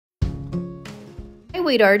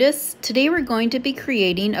Wait artists, today we're going to be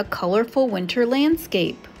creating a colorful winter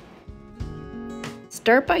landscape.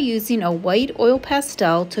 Start by using a white oil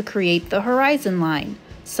pastel to create the horizon line,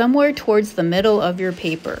 somewhere towards the middle of your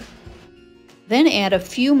paper. Then add a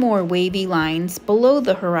few more wavy lines below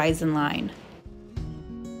the horizon line.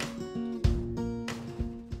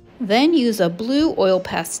 Then use a blue oil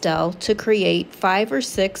pastel to create 5 or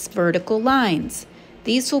 6 vertical lines.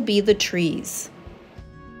 These will be the trees.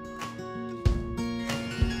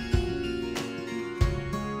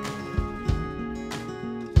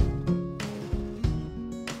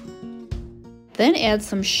 Then add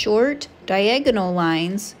some short diagonal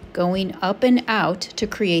lines going up and out to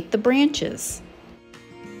create the branches.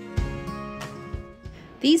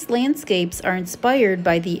 These landscapes are inspired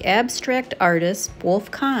by the abstract artist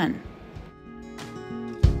Kahn.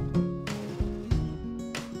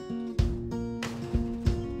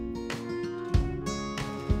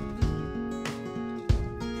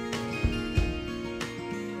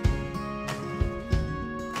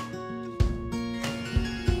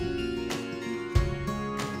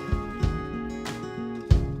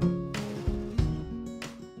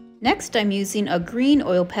 Next, I'm using a green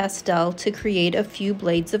oil pastel to create a few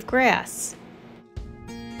blades of grass.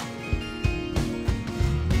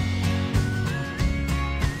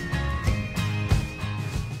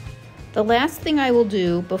 The last thing I will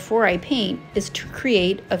do before I paint is to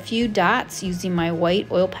create a few dots using my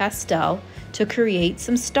white oil pastel to create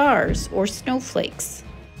some stars or snowflakes.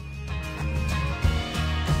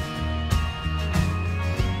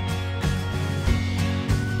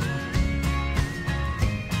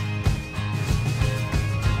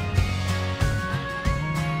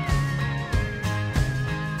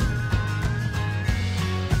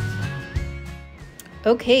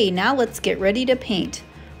 Okay, now let's get ready to paint.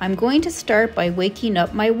 I'm going to start by waking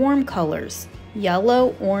up my warm colors,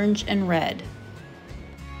 yellow, orange, and red.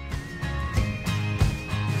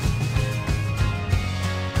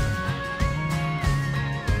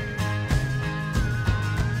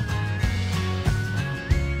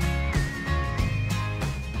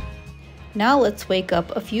 Now let's wake up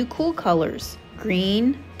a few cool colors,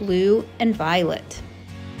 green, blue, and violet.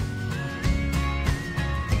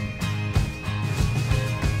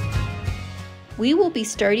 We will be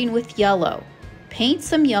starting with yellow. Paint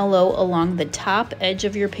some yellow along the top edge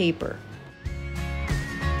of your paper.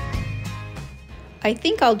 I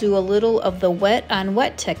think I'll do a little of the wet on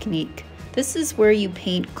wet technique. This is where you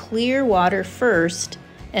paint clear water first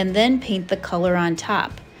and then paint the color on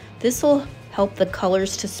top. This will help the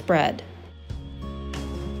colors to spread.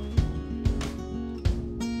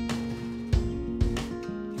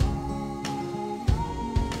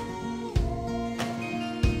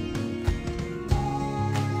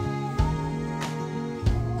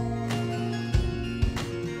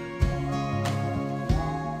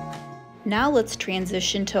 Now let's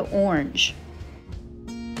transition to orange.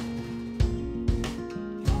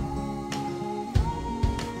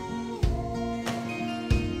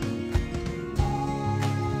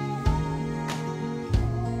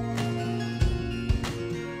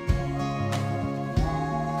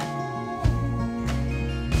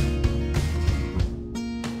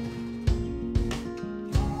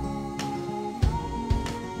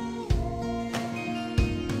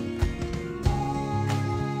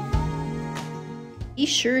 Be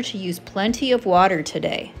sure to use plenty of water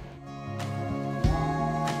today.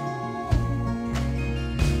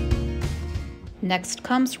 Next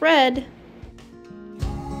comes red.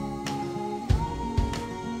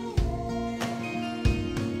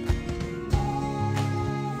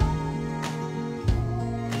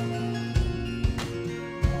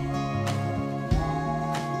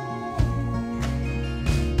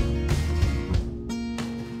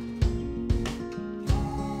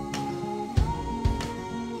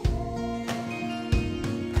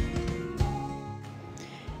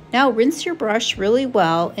 Now rinse your brush really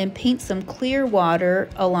well and paint some clear water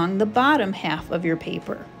along the bottom half of your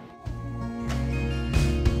paper.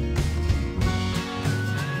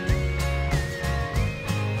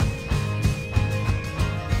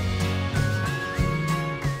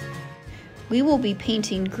 We will be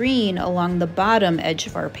painting green along the bottom edge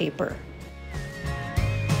of our paper.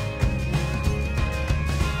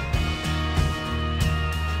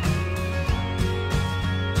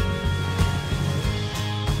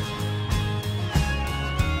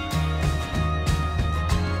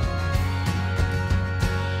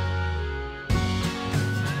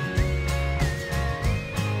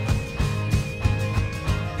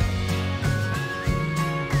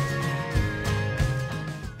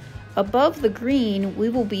 Above the green, we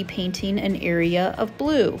will be painting an area of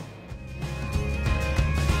blue.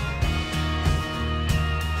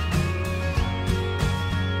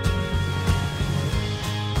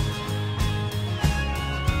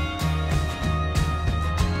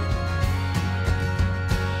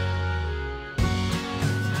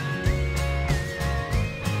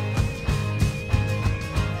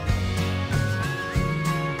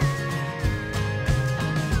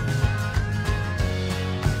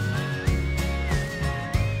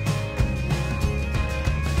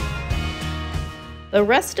 The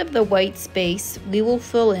rest of the white space we will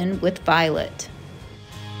fill in with violet.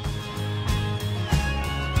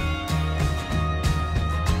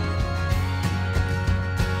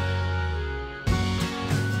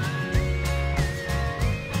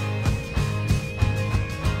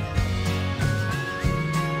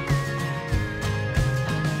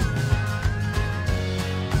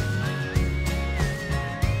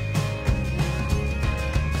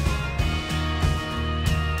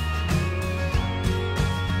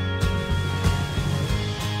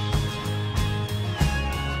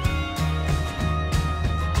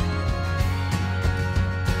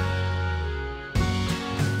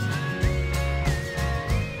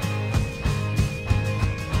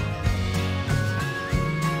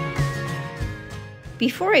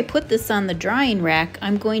 Before I put this on the drying rack,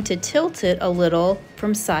 I'm going to tilt it a little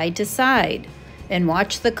from side to side and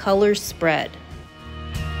watch the colors spread.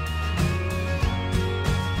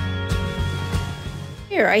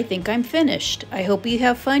 Here, I think I'm finished. I hope you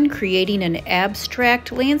have fun creating an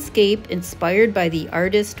abstract landscape inspired by the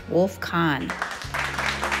artist Kahn.